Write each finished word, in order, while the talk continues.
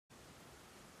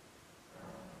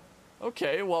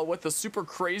Okay, well, with the super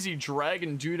crazy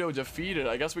dragon Judo defeated,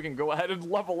 I guess we can go ahead and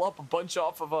level up a bunch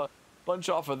off of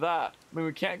that. I mean,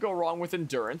 we can't go wrong with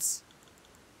endurance.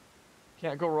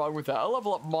 Can't go wrong with that. I'll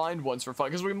level up mind once for fun,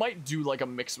 because we might do like a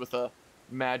mix with a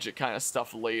magic kind of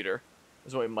stuff later.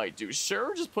 Is what we might do.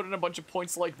 Sure, just put in a bunch of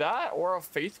points like that, or a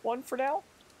faith one for now.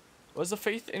 What does the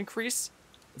faith increase?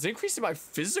 It's increasing my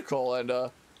physical and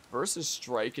versus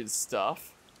strike and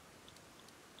stuff.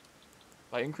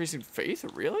 By increasing faith,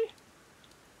 really?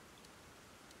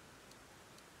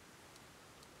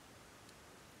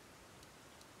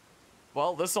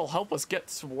 Well, this will help us get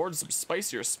towards some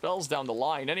spicier spells down the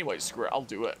line anyway. Screw it, I'll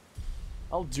do it.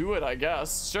 I'll do it, I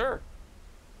guess. Sure.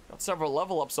 Got several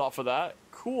level ups off of that.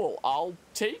 Cool, I'll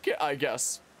take it, I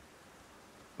guess.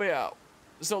 But yeah,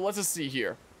 so let's just see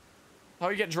here. How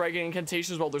you get dragon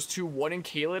incantations? Well, there's two, one in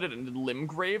Caelid and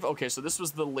Limgrave. Okay, so this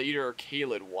was the later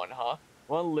Caelid one, huh?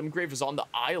 Well, Limgrave is on the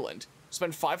island.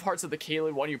 Spend 5 hearts at the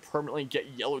Caelid one, you permanently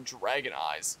get yellow dragon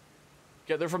eyes.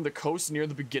 Get there from the coast near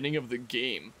the beginning of the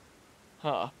game.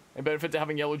 Huh. A benefit to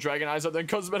having yellow dragon eyes other than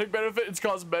cosmetic benefit. It's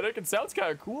cosmetic. It sounds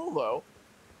kind of cool, though.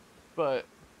 But,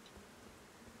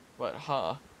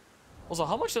 huh. Also,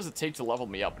 how much does it take to level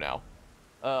me up now?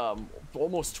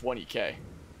 Almost 20k.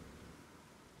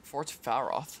 Fort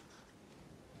Faroth.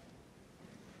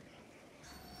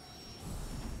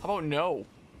 How about no?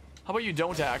 How about you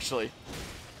don't actually?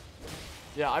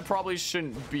 Yeah, I probably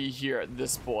shouldn't be here at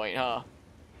this point, huh?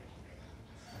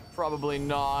 Probably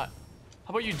not.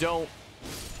 How about you don't?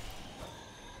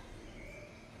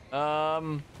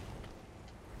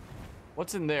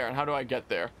 What's in there and how do I get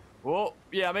there? Well,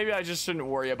 yeah, maybe I just shouldn't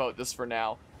worry about this for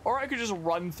now. Or I could just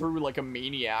run through like a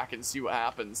maniac and see what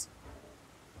happens.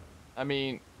 I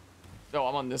mean, oh,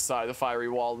 I'm on this side of the fiery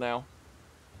wall now.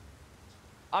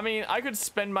 I mean, I could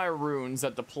spend my runes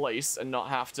at the place and not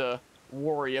have to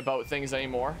worry about things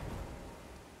anymore.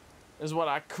 Is what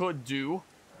I could do.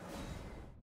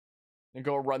 And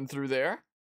go run through there.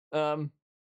 Because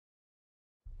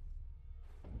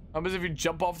if you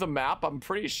jump off the map, I'm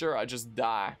pretty sure I just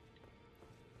die.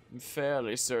 I'm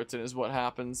fairly certain is what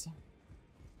happens.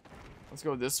 Let's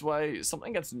go this way.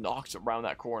 Something gets knocked around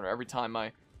that corner every time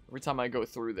I go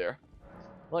through there.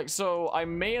 Like, so I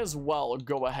may as well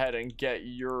go ahead and get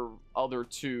your other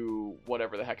two,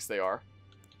 whatever the hex they are.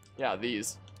 Yeah,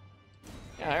 these.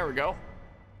 Yeah, there we go.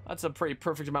 That's a pretty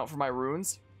perfect amount for my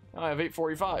runes. Now I have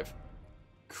 845.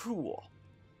 Cool.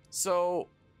 So,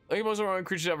 I think most of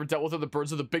creatures I've ever dealt with are the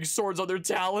birds with the big swords on their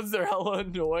talons. They're hella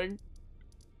annoying.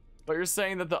 But you're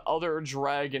saying that the other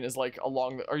dragon is like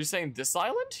along the... Are you saying this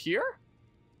island here?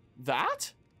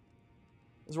 That?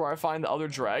 Is where I find the other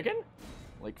dragon?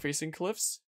 Like facing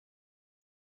cliffs?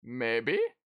 Maybe?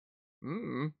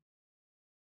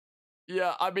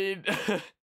 Yeah, I mean...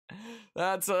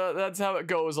 that's how it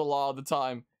goes a lot of the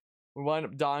time. We wind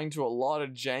up dying to a lot of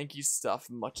janky stuff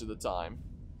much of the time.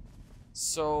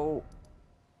 So...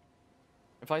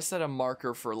 if I set a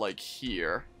marker for like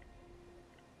here...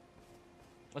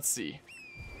 Let's see.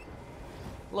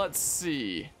 Let's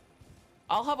see.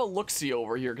 I'll have a look-see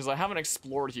over here because I haven't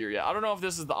explored here yet. I don't know if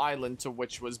this is the island to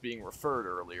which was being referred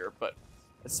earlier, but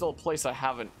it's still a place I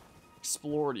haven't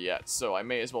explored yet, so I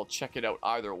may as well check it out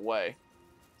either way.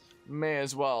 May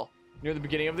as well. Near the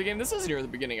beginning of the game? This is near the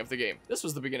beginning of the game. This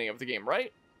was the beginning of the game,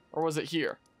 right? Or was it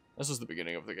here? This was the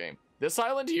beginning of the game. This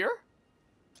island here?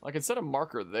 I can set a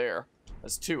marker there.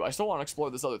 That's 2. I still want to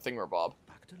explore this other thingamabob.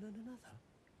 Back to learn another.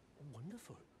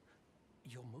 Wonderful.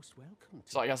 You're most welcome.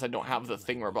 So I guess I don't have the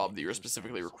thingamabob that you're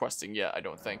specifically requesting yet, I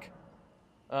don't think.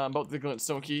 About the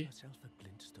glintstone key.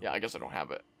 Yeah, I guess I don't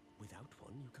have it. Without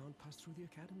one, you can't pass through the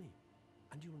academy.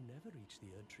 And you'll never reach the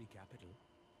Erdtree capital.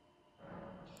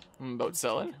 About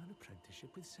Selin? An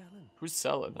apprenticeship with Selin. Who's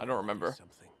Selin? I don't remember.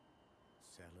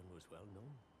 Selin was well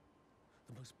known.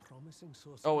 The most promising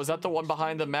source. Oh, was that the one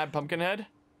behind the Mad Pumpkinhead?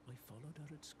 I followed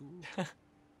her at school.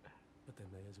 But there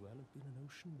may as well have been an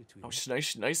ocean between. Oh,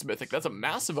 nice mythic. That's a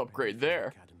massive upgrade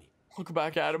there. Look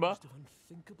back, Adama.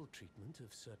 Unthinkable treatment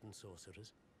of certain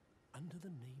sorcerers under the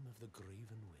name of the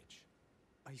Graven Witch.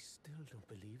 I still don't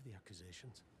believe the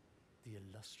accusations. The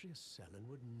illustrious Selin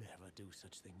would never do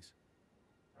such things.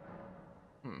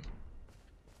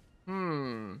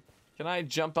 Can I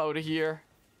jump out of here?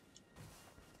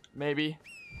 Maybe.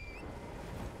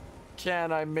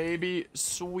 Can I maybe?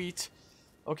 Sweet.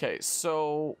 Okay,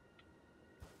 so...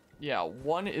 yeah,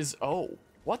 one is... oh,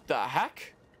 what the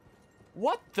heck?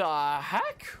 What the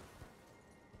heck?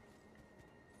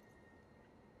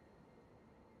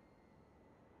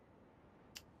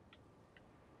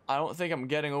 I don't think I'm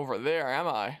getting over there, am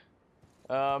I?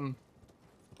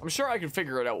 I'm sure I can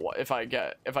figure it out if I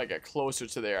get closer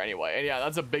to there anyway. And yeah,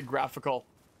 that's a big graphical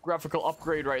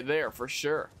upgrade right there for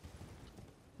sure.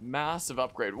 Massive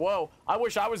upgrade. Whoa, I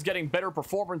wish I was getting better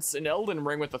performance in Elden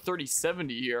Ring with the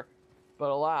 3070 here. But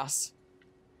alas.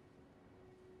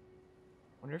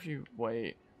 Wonder if you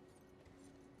wait.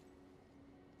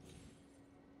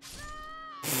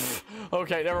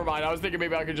 Okay, never mind. I was thinking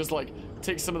maybe I could just like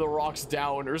take some of the rocks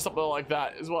down or something like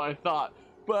that is what I thought.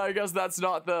 But I guess that's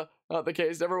not the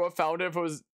case. Everyone found it. If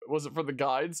it was it for the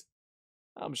guides?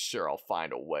 I'm sure I'll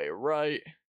find a way, right?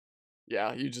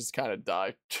 Yeah, you just kind of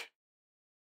die.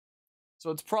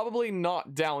 So it's probably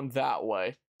not down that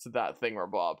way to that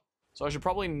thingamabob. So I should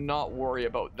probably not worry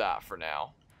about that for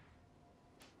now.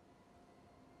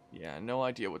 Yeah, no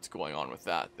idea what's going on with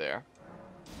that there.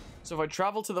 So if I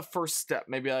travel to the first step,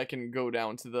 maybe I can go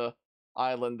down to the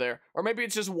island there. Or maybe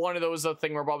it's just one of those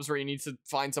thingamabobs where you need to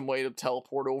find some way to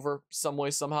teleport over some way,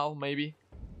 somehow, maybe.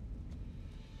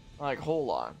 Like,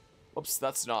 hold on. Whoops,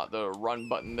 that's not the run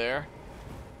button there.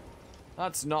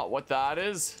 That's not what that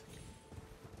is.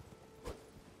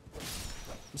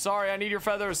 I'm sorry, I need your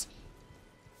feathers.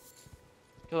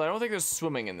 Because I don't think there's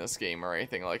swimming in this game or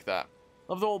anything like that.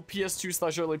 Love the old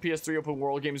PS2/early PS3 open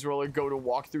world games where like go to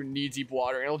walk through knee-deep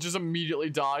water and it'll just immediately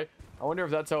die. I wonder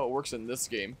if that's how it works in this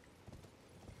game.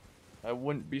 I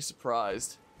wouldn't be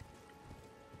surprised.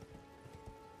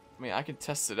 I mean, I can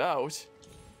test it out.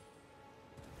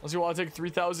 Unless you want to take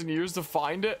 3,000 years to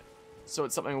find it. So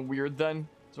it's something weird then,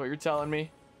 is what you're telling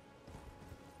me.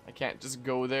 I can't just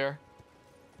go there.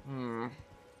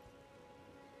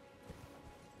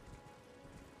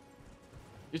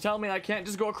 You're telling me I can't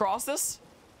just go across this?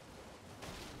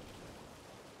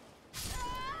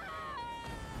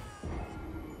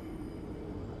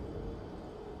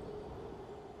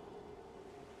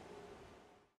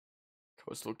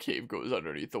 Coastal cave goes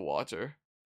underneath the water.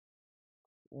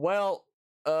 Well,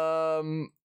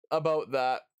 about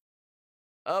that.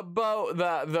 About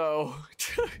that though.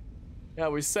 Yeah,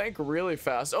 we sank really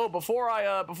fast. Oh, before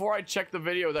I checked the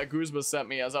video that Guzma sent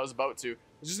me as I was about to,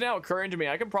 it's just now occurring to me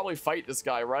I can probably fight this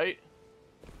guy, right?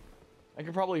 I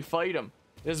can probably fight him.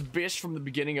 This bitch from the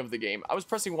beginning of the game. I was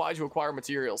pressing Y to acquire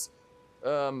materials.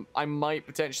 I might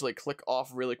potentially click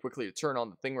off really quickly to turn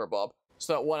on the thingamabob,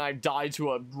 so that when I die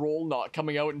to a roll not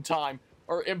coming out in time,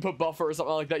 or input buffer or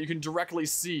something like that, you can directly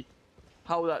see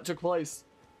how that took place,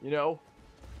 you know?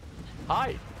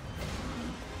 Hi.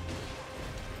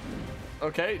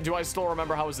 Okay, do I still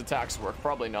remember how his attacks work?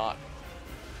 Probably not.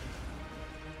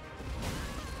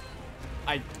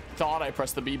 I thought I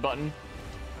pressed the B button.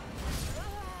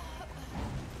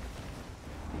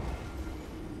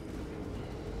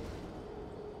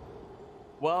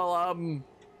 Well,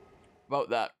 about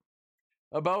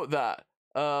that.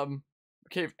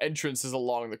 Cave entrance is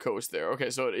along the coast there. Okay,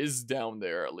 so it is down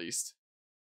there at least.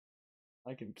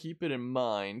 I can keep it in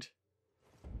mind.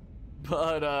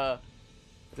 But,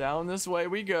 down this way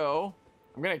we go.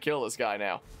 I'm gonna kill this guy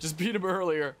now. Just beat him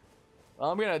earlier.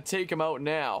 I'm gonna take him out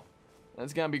now.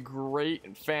 That's gonna be great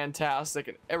and fantastic,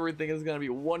 and everything is gonna be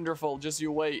wonderful. Just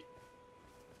you wait.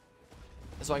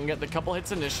 So I can get the couple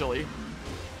hits initially.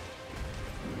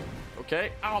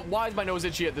 Okay. Ow, why is my nose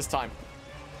itchy at this time?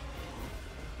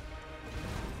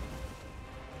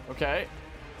 Okay.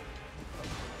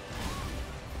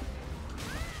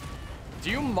 Do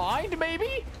you mind,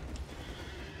 maybe?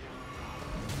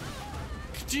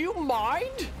 Do you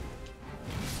mind?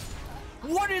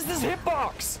 What is this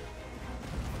hitbox?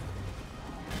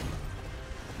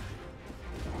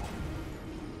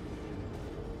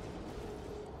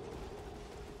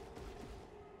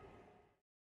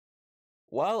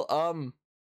 Well,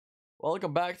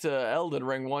 welcome back to Elden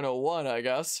Ring 101, I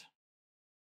guess.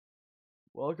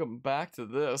 Welcome back to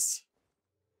this.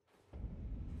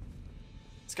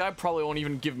 This guy probably won't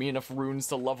even give me enough runes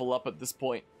to level up at this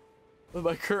point. With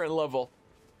my current level.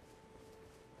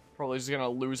 Probably just gonna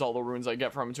lose all the runes I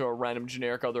get from him to a random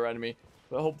generic other enemy.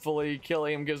 But hopefully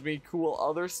killing him gives me cool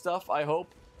other stuff, I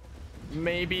hope.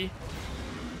 Maybe.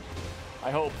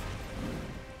 I hope.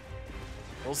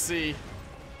 We'll see.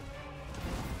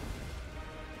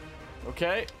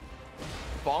 Okay.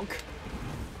 Bonk.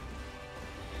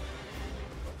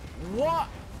 What?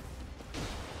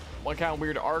 What kind of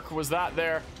weird arc was that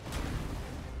there?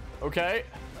 Okay.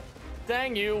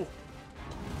 Dang you.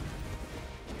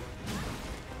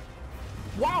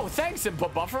 Wow, thanks,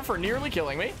 input buffer, for nearly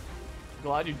killing me.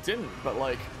 Glad you didn't, but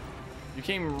like, you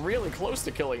came really close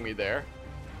to killing me there.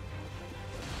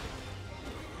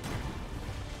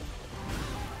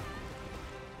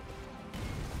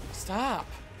 Stop.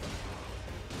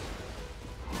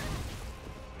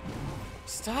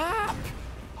 Stop.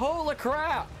 Holy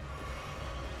crap.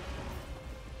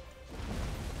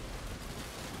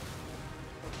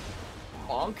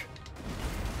 Bonk.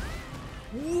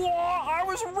 Whoa, I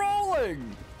was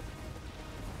rolling.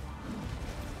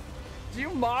 Do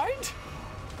you mind?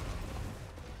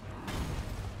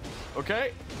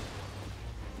 Okay.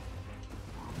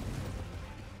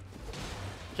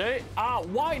 Okay. Ah,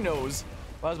 why nose?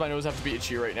 Why does my nose have to be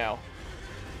itchy right now?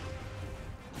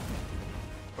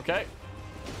 Okay.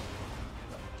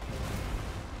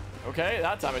 Okay,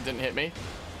 that time it didn't hit me.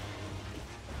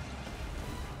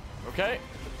 Okay.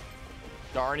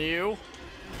 Darn you.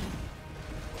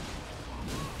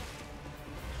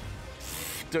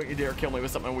 Don't you dare kill me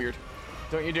with something weird.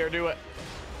 Don't you dare do it.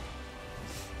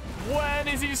 When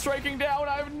is he striking down?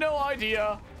 I have no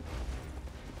idea.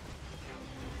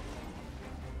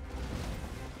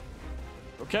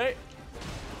 Okay.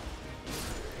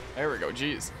 There we go.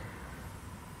 Jeez.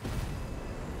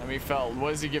 I mean, fell.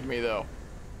 What does he give me, though?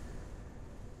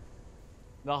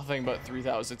 Nothing but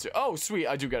 3,000. Oh, sweet.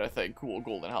 I do get a thing. Cool.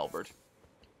 Golden halberd.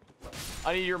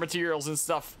 I need your materials and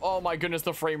stuff. Oh, my goodness.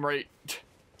 The frame rate.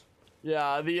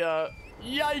 Yeah, the,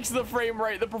 yikes, the frame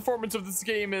rate. The performance of this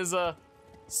game is,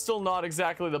 still not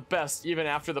exactly the best, even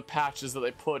after the patches that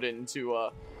they put in to,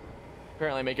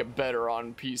 apparently make it better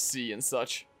on PC and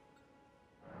such.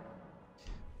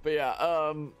 But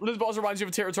yeah, this boss reminds you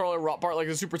of a territorial rot part, like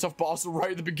a super tough boss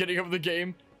right at the beginning of the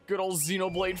game. Good old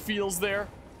Xenoblade feels there.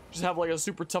 Just have like a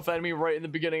super tough enemy right in the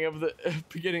beginning of the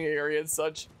beginning area and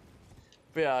such.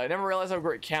 But yeah, I never realized how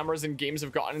great cameras in games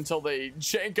have gotten until they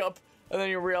jank up, and then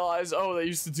you realize, oh, they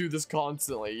used to do this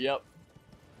constantly. Yep.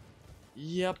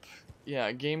 Yep.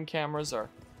 Yeah, game cameras are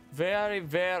very,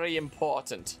 very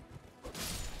important.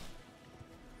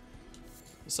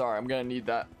 Sorry, I'm gonna need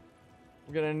that.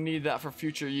 I'm gonna need that for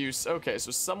future use. Okay,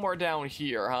 so somewhere down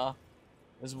here, huh?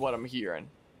 Is what I'm hearing.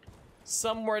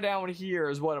 Somewhere down here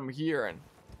is what I'm hearing.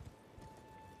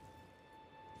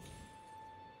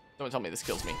 Don't tell me this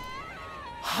kills me.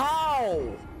 How?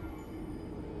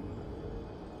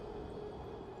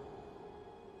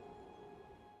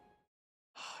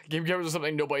 Game cameras are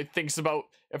something nobody thinks about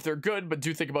if they're good, but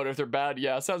do think about it if they're bad.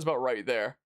 Yeah, sounds about right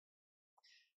there.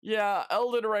 Yeah,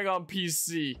 Elden Ring on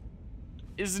PC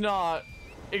is not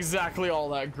exactly all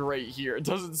that great here. It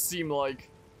doesn't seem like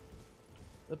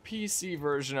the PC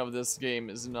version of this game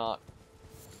is not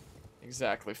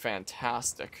exactly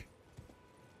fantastic.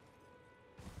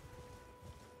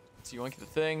 So you want to get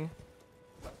the thing?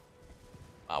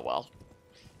 Oh well.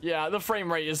 Yeah, the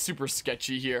frame rate is super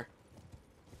sketchy here.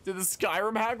 Did the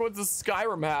Skyrim hack? What's the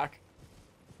Skyrim hack?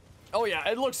 Oh yeah,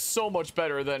 it looks so much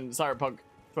better than Cyberpunk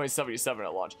 2077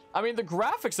 at launch. I mean, the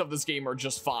graphics of this game are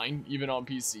just fine, even on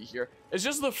PC here. It's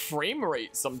just the frame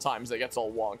rate sometimes that gets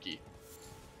all wonky.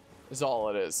 Is all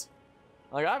it is.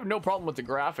 Like, I have no problem with the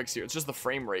graphics here. It's just the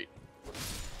frame rate.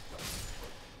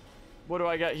 What do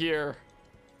I get here?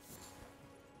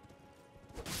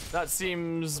 That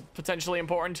seems potentially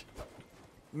important.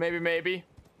 Maybe, maybe.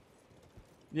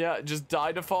 Yeah, just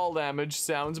die to fall damage.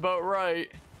 Sounds about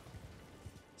right.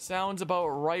 Sounds about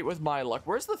right with my luck.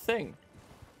 Where's the thing?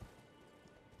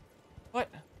 What?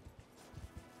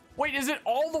 Wait, is it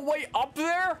all the way up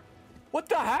there? What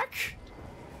the heck?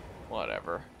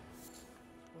 Whatever.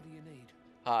 What do you need?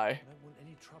 Hi. I don't want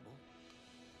any trouble.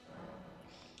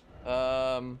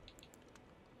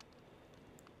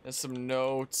 There's some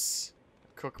notes.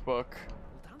 Cookbook. All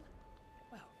done?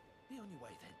 Well, be on your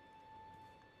way then.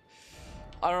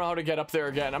 I don't know how to get up there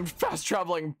again. I'm fast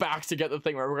traveling back to get the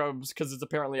thing because it's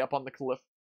apparently up on the cliff.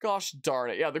 Gosh darn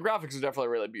it. Yeah, the graphics are definitely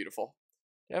really beautiful.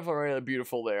 Definitely really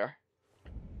beautiful there.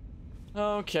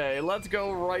 Okay, let's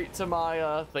go right to my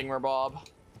thingamabob.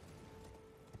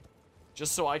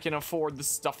 Just so I can afford the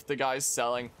stuff the guy's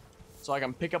selling. So I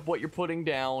can pick up what you're putting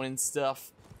down and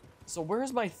stuff. So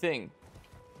where's my thing?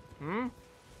 Hmm?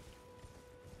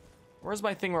 Where's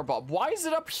my thingamabob? Why is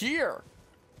it up here?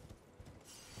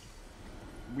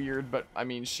 Weird, but I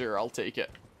mean, sure, I'll take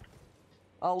it.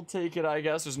 I'll take it, I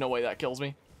guess. There's no way that kills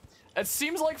me. It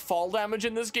seems like fall damage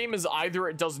in this game is either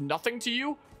it does nothing to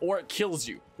you or it kills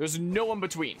you. There's no in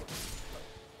between.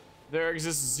 There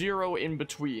exists zero in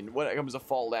between when it comes to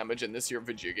fall damage in this here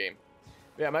video game.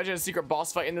 Yeah, imagine a secret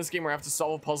boss fight in this game where I have to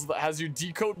solve a puzzle that has you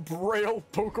decode Braille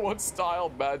Pokemon style.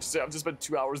 Man, I've just spent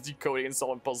 2 hours decoding and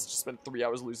solving puzzles. Just spent 3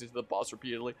 hours losing to the boss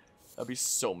repeatedly. That'd be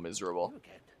so miserable.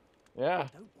 Yeah. I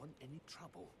don't want any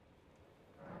trouble.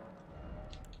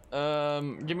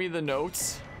 Give me the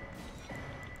notes.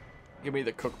 Give me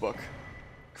the cookbook.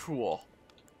 Cool.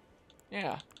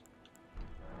 Yeah.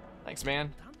 Thanks,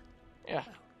 man. Done? Yeah.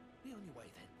 Well, be on your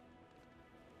way then.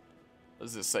 What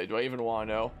does this say? Do I even want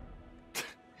to know?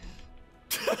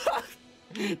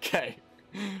 Okay.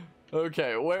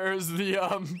 Okay, where's the,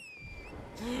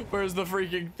 Where's the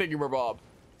freaking thingamabob?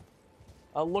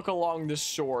 I'll look along this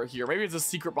shore here. Maybe it's a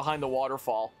secret behind the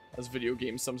waterfall, as video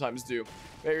games sometimes do.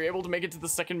 Maybe you're able to make it to the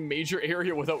second major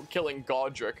area without killing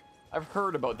Godric. I've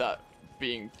heard about that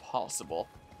being possible.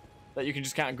 That you can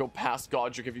just kind of go past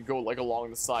Godric if you go like along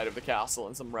the side of the castle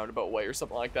in some roundabout way or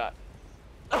something like that.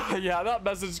 Yeah, that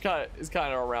message is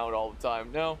kind of around all the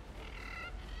time. No?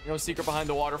 No secret behind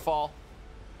the waterfall?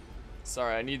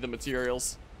 Sorry, I need the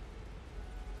materials.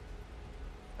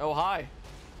 Oh, hi.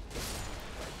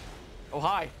 Oh,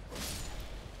 hi.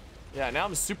 Yeah, now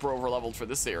I'm super over-leveled for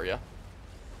this area.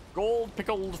 Gold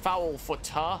pickled foul foot,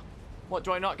 huh? What,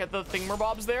 do I not get the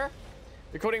thingamabobs there?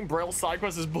 Decoding Braille side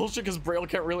quest is bullshit because Braille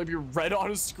can't really be read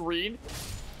on a screen.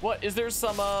 What, is there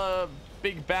some,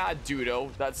 big bad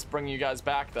dudo that's bringing you guys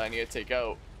back that I need to take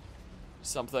out?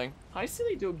 Something. Hi,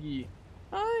 silly doggy.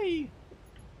 Hi.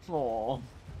 Aww.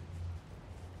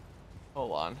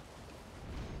 Hold on.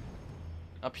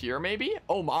 Up here, maybe?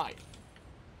 Oh, my.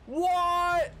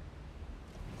 What?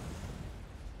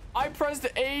 I pressed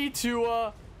A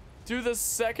to, do the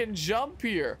second jump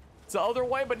here. It's the other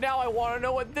way, but now I want to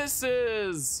know what this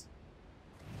is.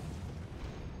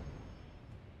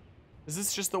 Is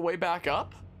this just the way back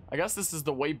up? I guess this is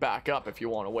the way back up if you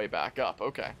want a way back up.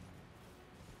 Okay.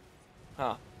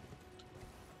 Huh.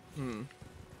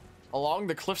 Along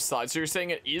the cliffside. So you're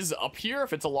saying it is up here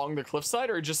if it's along the cliffside,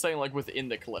 or just saying like within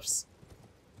the cliffs?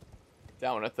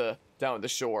 Down at the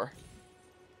shore.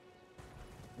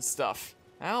 And stuff.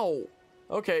 Ow.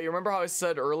 Okay, you remember how I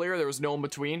said earlier there was no in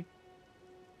between?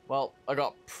 Well, I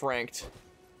got pranked.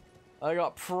 I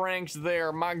got pranked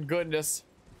there, my goodness.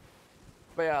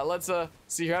 But yeah, let's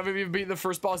see. You haven't even beaten the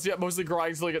first boss yet, mostly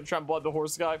grinding till you get Tramp Blood the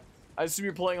horse guy. I assume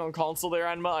you're playing on console there,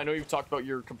 Anma. I know you've talked about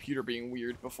your computer being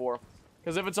weird before.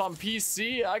 Because if it's on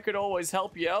PC, I could always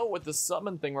help you out with the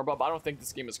summon thing, but I don't think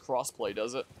this game is crossplay,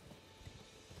 does it?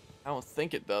 I don't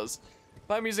think it does.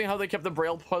 But I'm using how they kept the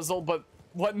Braille puzzle, but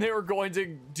when they were going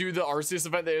to do the Arceus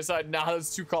event, they decided, nah,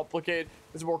 that's too complicated.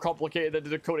 It's more complicated than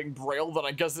decoding Braille, then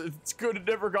I guess it's good it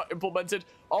never got implemented.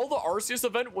 All the Arceus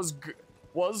event was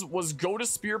go to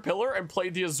Spear Pillar and play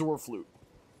the Azure Flute.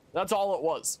 That's all it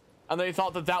was. And they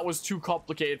thought that that was too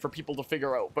complicated for people to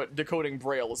figure out, but decoding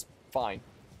Braille is fine,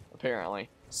 apparently.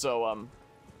 So,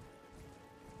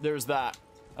 there's that.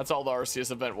 That's all the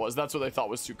Arceus event was. That's what they thought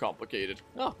was too complicated.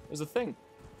 Oh, there's a thing.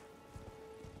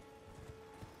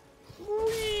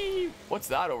 Whee! What's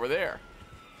that over there?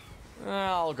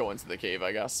 I'll go into the cave,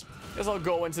 I guess. Guess I'll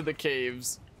go into the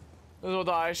caves. That's what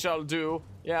I shall do.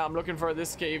 Yeah, I'm looking for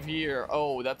this cave here.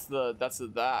 Oh, that's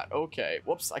that. Okay.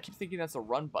 Whoops, I keep thinking that's a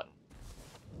run button.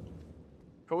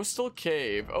 Coastal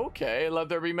cave. Okay, let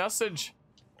there be message.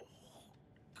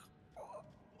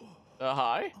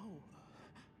 Hi?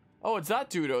 Oh, it's that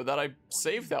dudo that I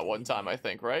saved that one time, I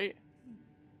think, right?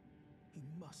 You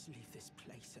must leave this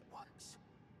place at once.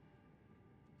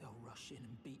 They'll rush in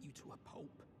and beat you to a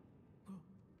pulp.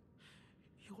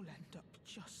 You'll end up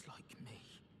just like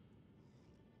me.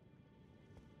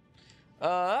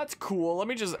 That's cool. Let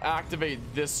me just activate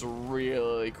this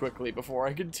really quickly before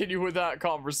I continue with that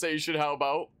conversation. How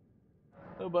about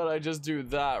I just do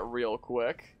that real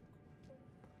quick?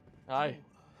 Hi.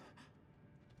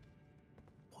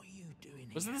 What are you doing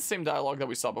Was it here? the same dialogue that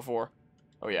we saw before?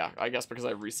 Oh yeah, I guess because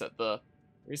I reset the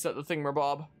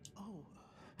thingamabob. Oh,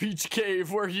 Beach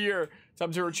cave, we're here.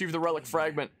 Time to retrieve the relic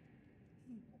fragment.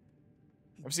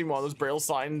 I've seen one of those Braille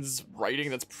signs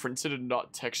writing that's printed and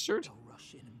not textured. they'll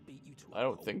rush in and beat you to a I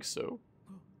don't pulp. think so.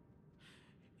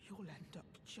 You'll end up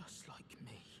just like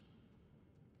me.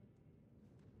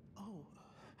 Oh.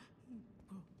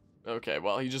 Okay,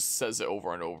 well, he just says it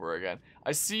over and over again.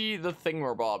 I see the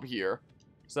thingamabob here.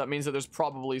 So that means that there's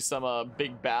probably some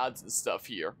big bads and stuff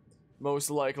here. Most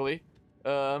likely.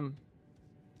 Yeah,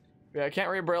 I can't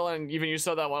read Braille, and even you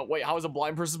saw that one. Wait, how is a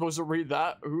blind person supposed to read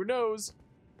that? Who knows?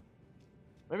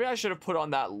 Maybe I should have put on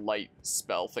that light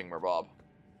spell thingamabob.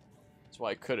 That's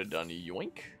what I could have done.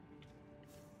 Yoink.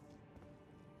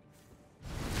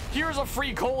 Here's a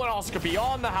free colonoscopy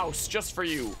on the house just for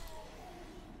you.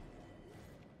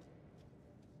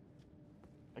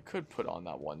 I could put on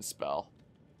that one spell.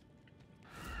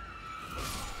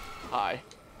 Hi.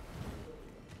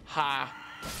 Ha.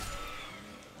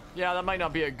 Yeah, that might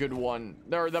not be a good one.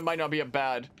 Or that might not be a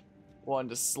bad one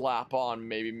to slap on,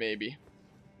 maybe.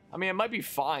 I mean, it might be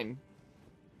fine.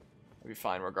 It'll be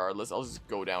fine regardless. I'll just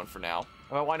go down for now.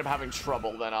 If I wind up having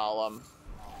trouble, then I'll,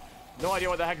 no idea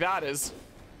what the heck that is.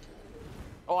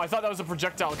 Oh, I thought that was a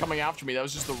projectile coming after me. That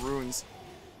was just the runes.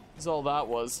 That's all that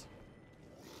was.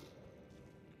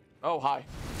 Oh, hi.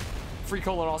 Free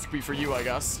colonoscopy for you, I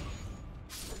guess.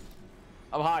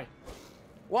 Oh, hi.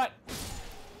 What?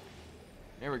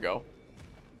 Here we go.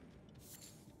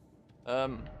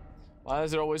 Why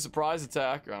is it always surprise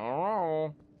attack? I don't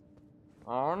know.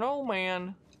 I don't know,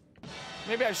 man.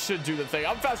 Maybe I should do the thing.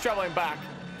 I'm fast traveling back.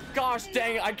 Gosh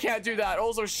dang it, I can't do that.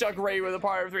 Also, Shuck Ray with a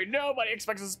power of 3. Nobody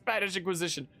expects a Spanish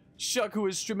Inquisition. Shuck, who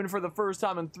is streaming for the first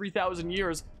time in 3,000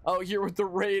 years, out here with the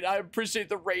raid. I appreciate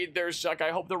the raid there, Shuck.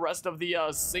 I hope the rest of the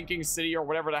sinking city or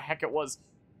whatever the heck it was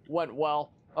went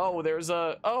well. Oh, there's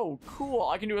a... Oh, cool.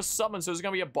 I can do a summon, so there's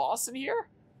gonna be a boss in here?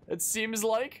 It seems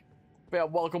like. But yeah,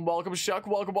 welcome, welcome, Shuck.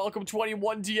 Welcome, welcome,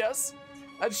 21DS.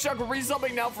 And Shuck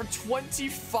resubbing now for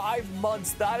 25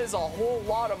 months. That is a whole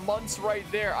lot of months right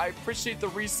there. I appreciate the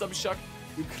resub, Shuck.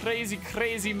 You crazy,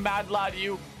 crazy mad lad,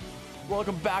 you.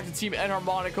 Welcome back to Team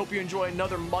Enharmonic. Hope you enjoy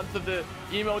another month of the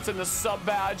emotes and the sub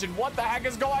badge. And what the heck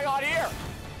is going on here?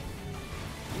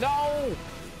 No!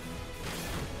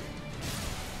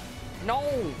 No!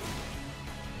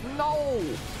 No!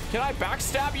 Can I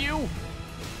backstab you?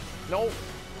 No,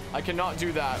 I cannot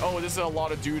do that. Oh, this is a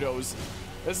lot of dudos.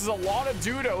 This is a lot of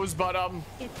dudos, but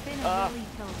It's been a really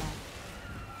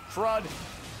crud.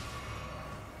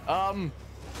 I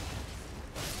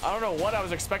don't know what I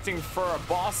was expecting for a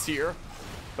boss here,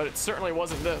 but it certainly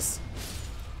wasn't this.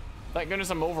 Thank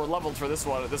goodness I'm over leveled for this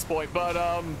one at this point. But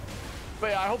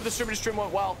yeah, I hope the stream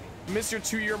went well. Miss your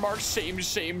 2-year mark. Shame,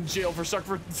 shame. Jail for Shuck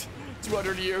for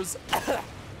 200 years.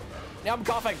 Now I'm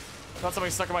coughing. Got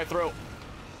something stuck in my throat.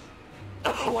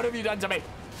 What have you done to me?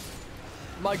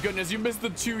 My goodness, you missed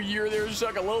the 2-year there,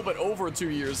 Shuck. A little bit over 2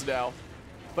 years now.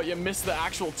 But you missed the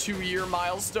actual 2-year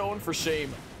milestone. For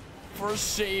shame. For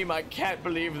shame. I can't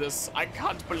believe this. I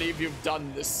can't believe you've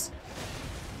done this.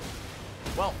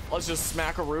 Well, let's just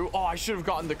smackaroo. Oh, I should have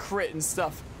gotten the crit and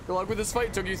stuff. Good luck with this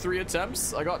fight. Took you 3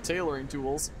 attempts. I got tailoring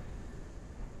tools.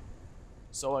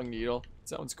 Sewing needle.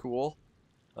 Sounds cool.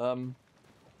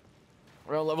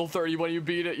 Around level 30 when you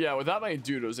beat it. Yeah, with that many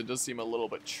dudos, it does seem a little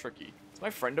bit tricky. Is my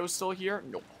friendo still here?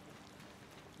 Nope.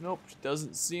 Nope,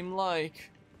 doesn't seem like.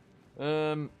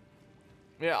 Yeah,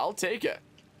 I'll take it.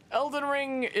 Elden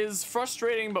Ring is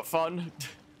frustrating but fun.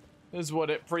 Is what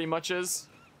it pretty much is.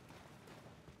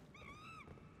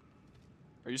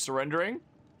 Are you surrendering?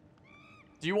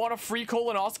 Do you want a free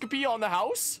colonoscopy on the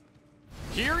house?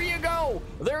 Here you go.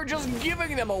 They're just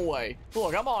giving them away.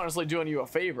 Look, I'm honestly doing you a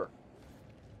favor.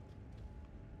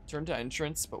 Turn to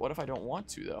entrance, but what if I don't want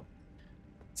to, though?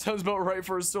 Sounds about right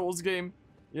for a Souls game.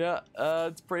 Yeah,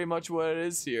 it's pretty much what it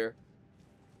is here.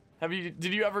 Did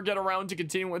you ever get around to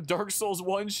continuing with Dark Souls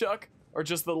 1, Shuck? Or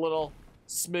just the little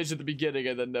smidge at the beginning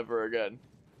and then never again?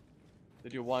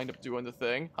 Did you wind up doing the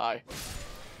thing? Hi.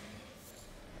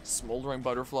 Smoldering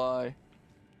butterfly.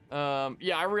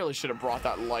 Yeah, I really should have brought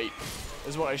that light.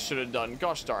 Is what I should have done.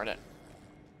 Gosh darn it.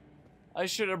 I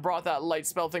should have brought that light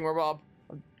spell thing, Bob.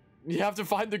 You have to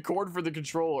find the cord for the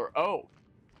controller. Oh.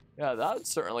 Yeah, that would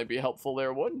certainly be helpful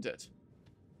there, wouldn't it?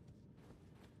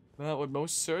 That would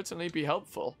most certainly be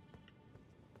helpful.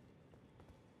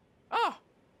 Ah!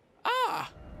 Ah!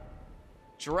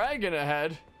 Dragon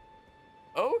ahead.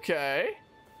 Okay.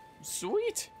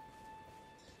 Sweet.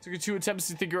 Took you 2 attempts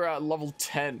to think you're at level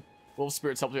 10. Wolf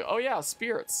spirits helped you. Oh yeah,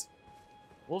 spirits.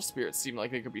 Wolf spirits seem like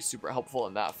they could be super helpful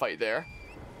in that fight there.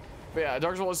 But yeah,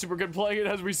 Dark Souls is super good playing it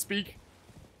as we speak.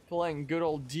 Playing good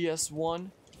old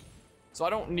DS1. So I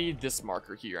don't need this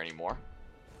marker here anymore.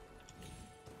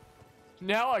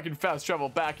 Now I can fast travel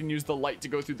back and use the light to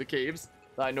go through the caves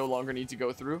that I no longer need to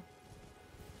go through.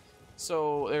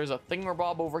 So there's a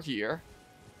thingamabob over here.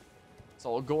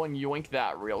 So I'll go and yoink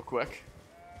that real quick.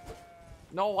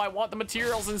 No, I want the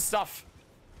materials and stuff.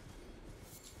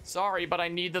 Sorry, but I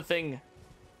need the thing.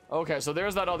 Okay, so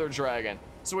there's that other dragon.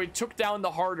 So we took down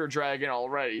the harder dragon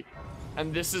already.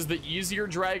 And this is the easier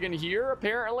dragon here,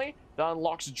 apparently. That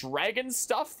unlocks dragon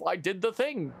stuff. I did the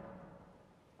thing.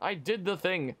 I did the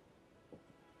thing.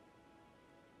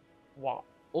 Wow.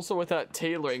 Also with that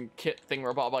tailoring kit thing,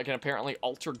 Bob, I can apparently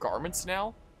alter garments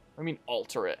now. I mean,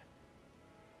 alter it.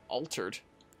 Altered.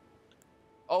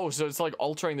 Oh, so it's like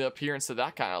altering the appearance of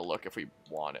that kind of look if we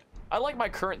want it. I like my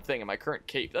current thing and my current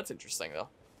cape. That's interesting, though.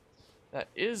 That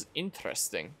is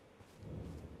interesting.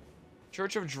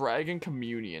 Church of Dragon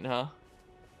Communion, huh?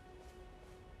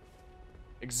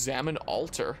 Examine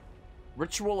altar.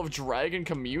 Ritual of Dragon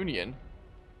Communion.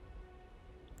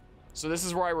 So this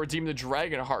is where I redeem the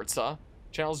dragon hearts, huh?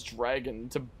 Channels dragon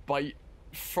to bite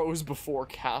froze before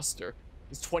caster.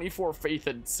 It's 24 faith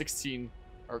and 16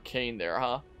 arcane there,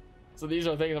 huh? So these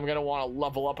are things I'm gonna want to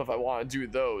level up if I want to do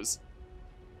those.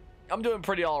 I'm doing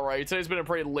pretty alright. Today's been a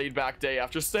pretty laid back day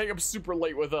after staying up super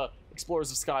late with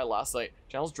Explorers of Sky last night.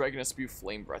 Channels dragon to spew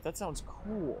flame breath. That sounds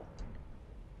cool.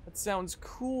 That sounds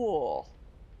cool.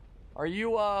 Are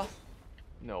you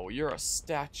No, you're a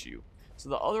statue. So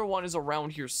the other one is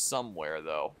around here somewhere,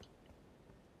 though.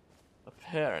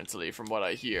 Apparently, from what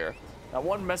I hear. That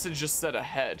one message just said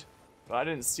ahead, but I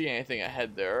didn't see anything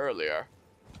ahead there earlier.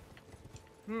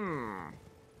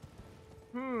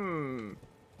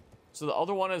 So the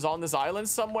other one is on this island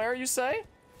somewhere, you say?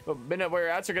 But minute where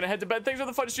you're at, so you're gonna head to bed. Thanks for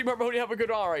the fun stream, everybody. Have a good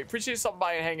one. Alright, appreciate you stopping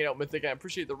by and hanging out, Mythic. I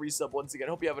appreciate the resub once again.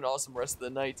 Hope you have an awesome rest of the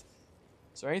night.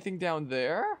 Is there anything down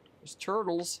there? There's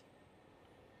turtles.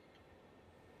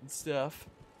 And stuff.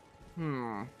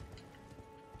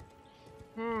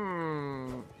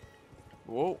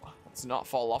 Whoa, let's not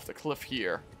fall off the cliff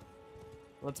here.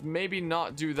 Let's maybe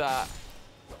not do that.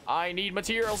 I need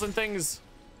materials and things.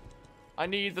 I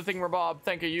need the thingamabob.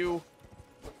 Thank you.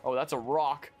 Oh, that's a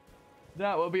rock.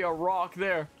 That will be a rock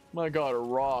there. My god, a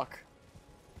rock.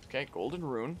 Okay, golden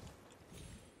rune.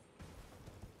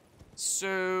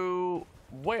 So,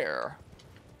 where?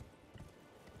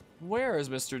 Where is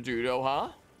Mr. Dudo,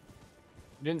 huh?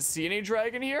 You didn't see any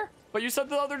dragon here? But you said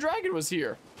the other dragon was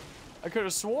here. I could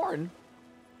have sworn.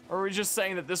 Or are we just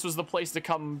saying that this was the place to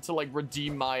come to, like,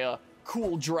 redeem my,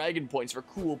 cool dragon points for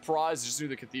cool prizes just through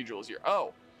the cathedrals here?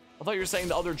 Oh, I thought you were saying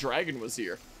the other dragon was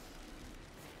here.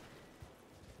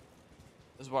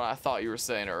 Is what I thought you were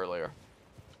saying earlier.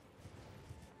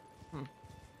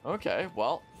 Okay,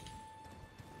 well.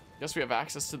 Guess we have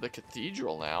access to the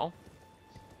cathedral now.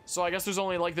 So I guess there's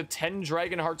only like the 10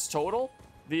 dragon hearts total.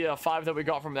 The 5 that we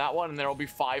got from that one, and there'll be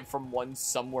 5 from one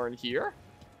somewhere in here.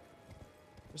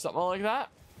 Or something like that.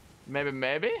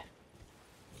 Maybe.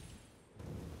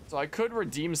 So I could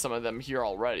redeem some of them here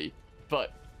already.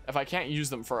 But if I can't use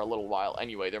them for a little while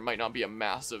anyway, there might not be a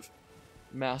massive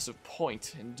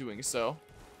point in doing so.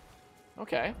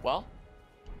 Okay, well.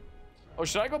 Oh,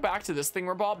 should I go back to this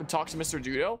thingamabob and talk to Mr.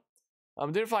 Dudo?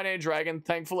 Didn't find any dragon.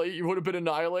 Thankfully, you would have been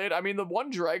annihilated. I mean, the one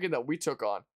dragon that we took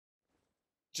on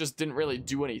just didn't really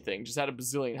do anything. Just had a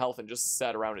bazillion health and just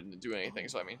sat around and didn't do anything.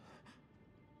 So, I mean.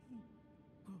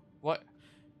 What?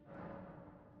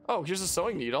 Oh, here's a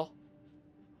sewing needle.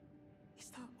 Is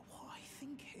that what I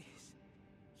think it is?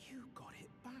 You got it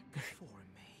back for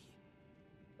me.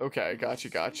 Okay,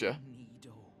 gotcha.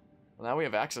 Needle. Well, now we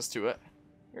have access to it.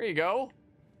 Here you go.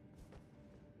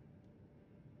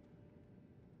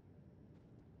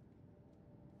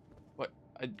 What?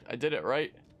 I did it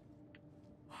right.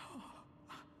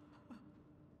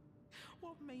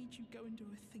 What made you go and do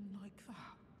a thing like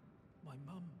that? My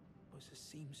mum was a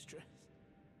seamstress,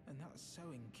 and that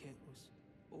sewing kit was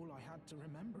all I had to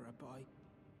remember her by.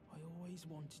 I always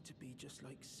wanted to be just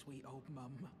like sweet old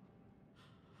mum.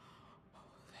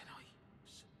 Then I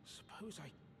suppose I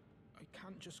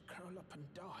can't just curl up and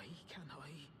die, can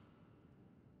I?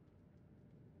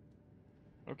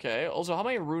 Okay, also, how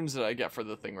many runes did I get for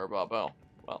the thingamabob? Oh,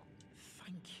 well.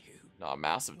 Thank you. Not a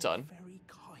massive ton. You're very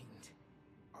kind.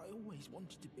 I always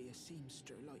wanted to be a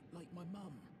seamster like my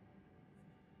mum.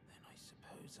 Then I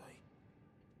suppose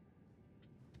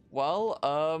Well,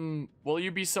 will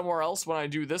you be somewhere else when I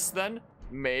do this then?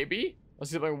 Maybe? Let's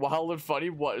see something wild and funny.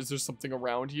 What, is there something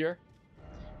around here?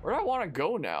 Where do I want to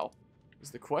go now?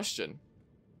 Is the question.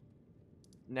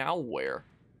 Now where?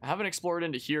 I haven't explored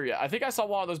into here yet. I think I saw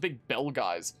one of those big bell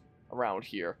guys around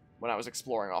here when I was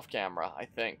exploring off camera, I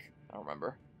think. I don't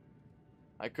remember.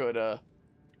 I could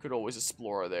always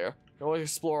explore there. Could always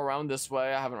explore around this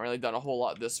way. I haven't really done a whole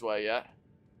lot this way yet.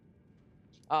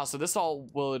 Ah, so this all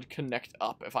would connect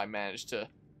up if I manage to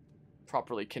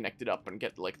properly connect it up and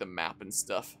get, like, the map and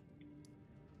stuff.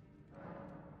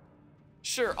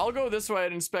 Sure, I'll go this way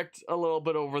and inspect a little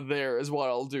bit over there is what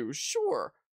I'll do.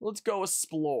 Sure, let's go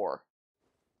explore.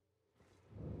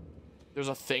 There's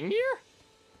a thing here?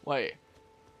 Wait,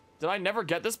 did I never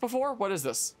get this before? What is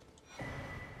this?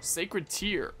 Sacred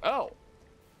Tear. Oh,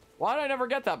 why did I never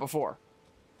get that before?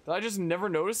 Did I just never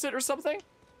notice it or something?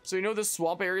 So you know this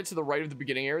swamp area to the right of the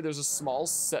beginning area? There's a small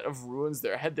set of ruins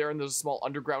there. Head there and there's a small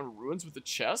underground ruins with a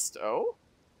chest. Oh?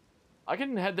 I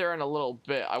can head there in a little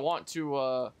bit. I want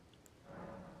to,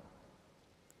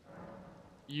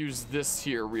 use this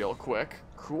here real quick.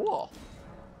 Cool.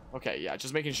 Okay, yeah,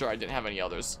 just making sure I didn't have any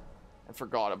others. I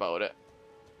forgot about it.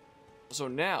 So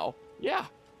now, yeah,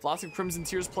 Flask of Crimson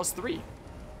Tears +3.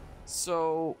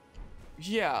 So,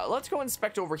 yeah, let's go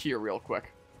inspect over here real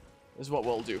quick. Is what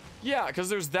we'll do. Yeah, because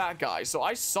there's that guy. So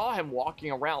I saw him walking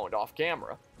around off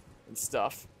camera and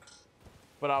stuff.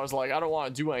 But I was like, I don't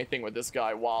want to do anything with this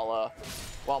guy while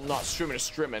I'm not streaming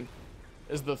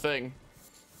is the thing.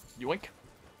 Yoink.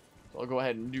 So I'll go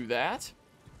ahead and do that.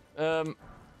 I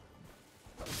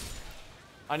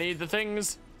need the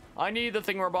things. I need the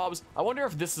thingamabobs. I wonder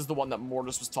if this is the one that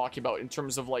Mortis was talking about in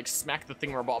terms of, like, smack the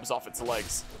thingamabobs off its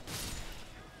legs.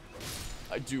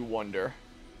 I do wonder.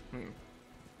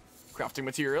 Crafting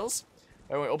materials.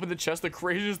 Anyway, open the chest. The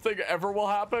craziest thing ever will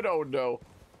happen? Oh, no.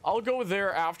 I'll go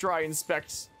there after I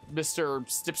inspect Mr.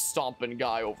 Stip Stompin'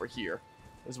 guy over here.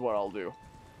 Is what I'll do.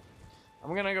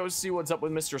 I'm gonna go see what's up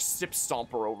with Mr. Stip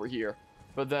Stomper over here.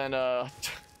 But then, and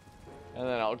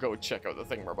then I'll go check out the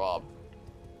thingamabob.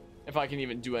 If I can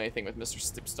even do anything with Mr.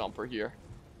 Stip Stomper here.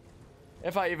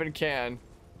 If I even can.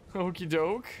 Okie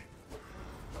doke.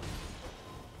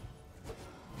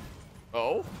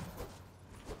 Oh?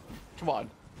 Come on.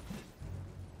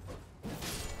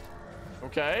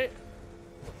 Okay.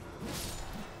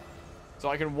 So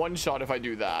I can one-shot if I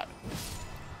do that.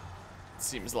 It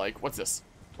seems like. What's this?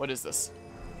 What is this?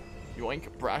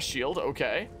 Yoink. Brass shield.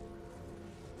 Okay.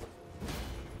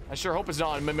 I sure hope it's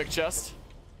not a mimic chest.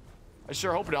 I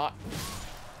sure hope not.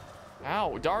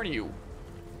 Ow. Darn you.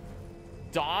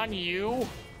 Darn you.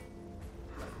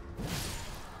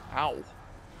 Ow.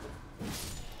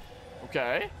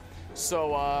 Okay.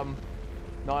 So,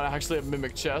 not actually a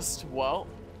mimic chest. Well.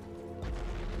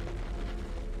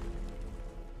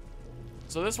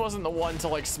 So this wasn't the one to,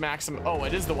 like, smack some... Oh,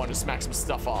 it is the one to smack some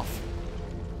stuff off.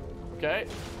 Okay.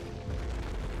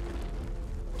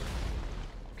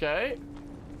 Okay.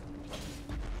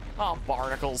 Oh,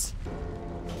 barnacles.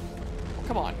 Oh,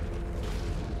 come on.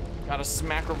 Gotta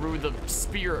smackaroo the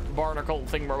spear barnacle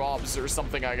thingamabobs or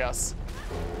something, I guess.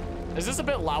 Is this a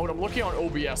bit loud? I'm looking on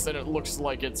OBS and it looks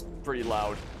like it's pretty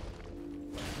loud.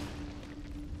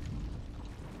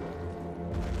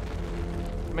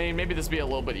 I mean, maybe this would be a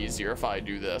little bit easier if I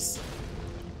do this.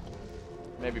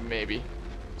 Maybe.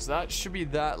 So that should be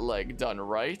that leg done,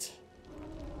 right?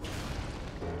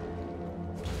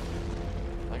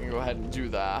 I can go ahead and do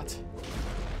that.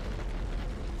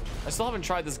 I still haven't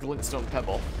tried this glintstone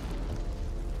pebble.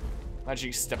 Imagine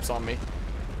he steps on me.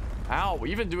 Ow,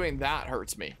 even doing that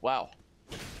hurts me. Wow.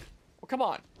 Well, come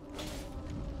on.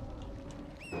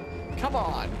 Come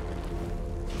on.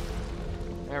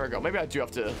 There we go. Maybe I do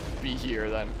have to be here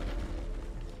then.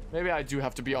 Maybe I do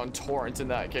have to be on torrent in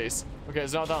that case. Okay,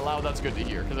 it's not that loud. That's good to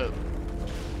hear because it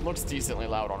looks decently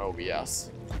loud on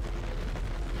OBS.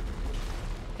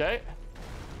 Okay.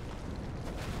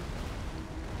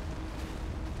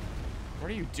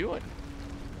 What are you doing?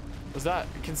 Was that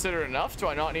considered enough? Do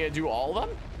I not need to do all of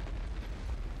them?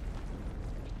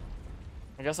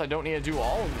 I guess I don't need to do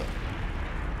all of them.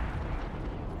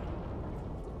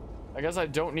 I guess I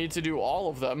don't need to do all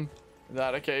of them. In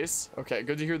that case. Okay,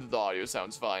 good to hear that the audio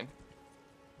sounds fine.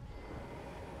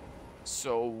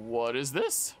 So what is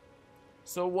this?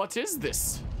 So what is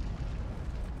this?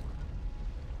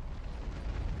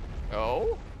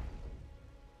 Oh?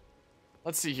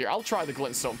 Let's see here. I'll try the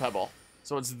glintstone pebble.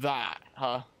 So it's that,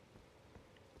 huh?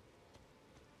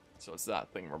 So it's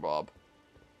that thingamabob.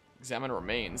 Examine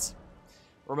remains.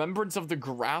 Remembrance of the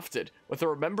grafted. With the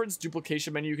remembrance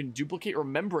duplication menu, you can duplicate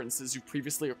remembrances you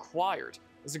previously acquired.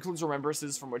 This includes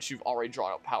remembrances from which you've already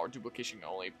drawn out power. Duplication can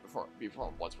only be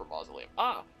performed once per mausoleum.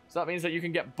 Ah, so that means that you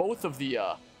can get both of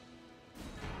the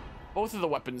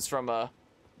weapons from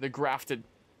the grafted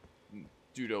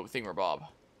Dudo thingamabob.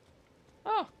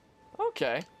 Oh,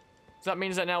 okay. So that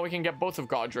means that now we can get both of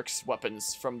Godric's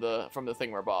weapons from the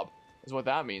thingamabob. Is what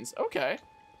that means. Okay.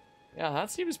 Yeah,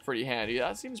 that seems pretty handy.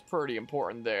 That seems pretty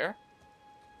important there.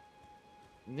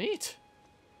 Neat.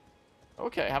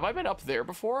 Okay, have I been up there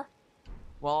before?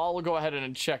 Well, I'll go ahead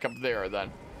and check up there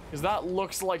then. Because that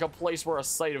looks like a place where a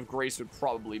site of grace would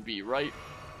probably be, right?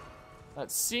 That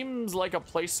seems like a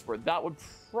place where that would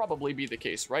probably be the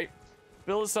case, right?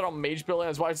 Bill is set on mage build, and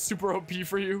that's why it's super OP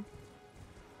for you.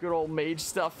 Good old mage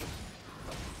stuff.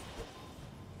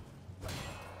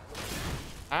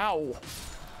 Ow.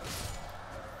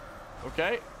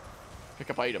 Okay. Pick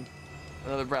up item.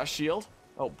 Another brass shield.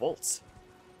 Oh, bolts.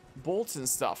 Bolts and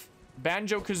stuff.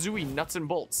 Banjo-Kazooie nuts and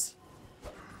bolts.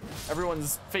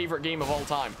 Everyone's favorite game of all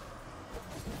time.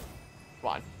 Come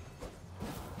on.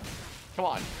 Come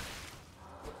on.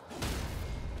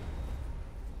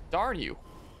 Darn you.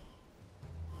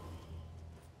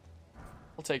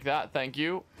 I'll take that, thank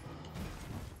you.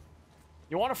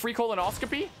 You want a free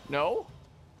colonoscopy? No?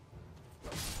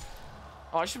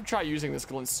 Oh, I should try using this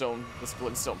glintstone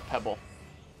pebble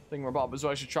thingamabob is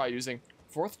what I should try using.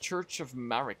 Fourth Church of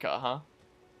Marika, huh?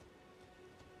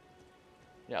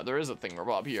 Yeah, there is a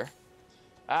thingamabob here.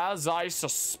 As I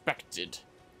suspected.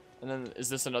 And then, is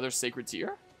this another sacred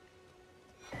tier?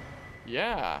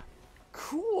 Yeah.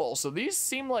 Cool. So these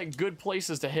seem like good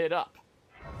places to hit up.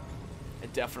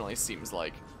 It definitely seems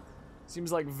like.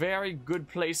 Seems like very good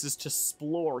places to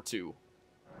explore to.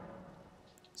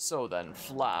 So then,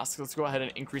 flasks. Let's go ahead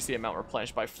and increase the amount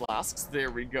replenished by flasks.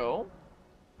 There we go.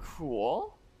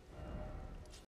 Cool.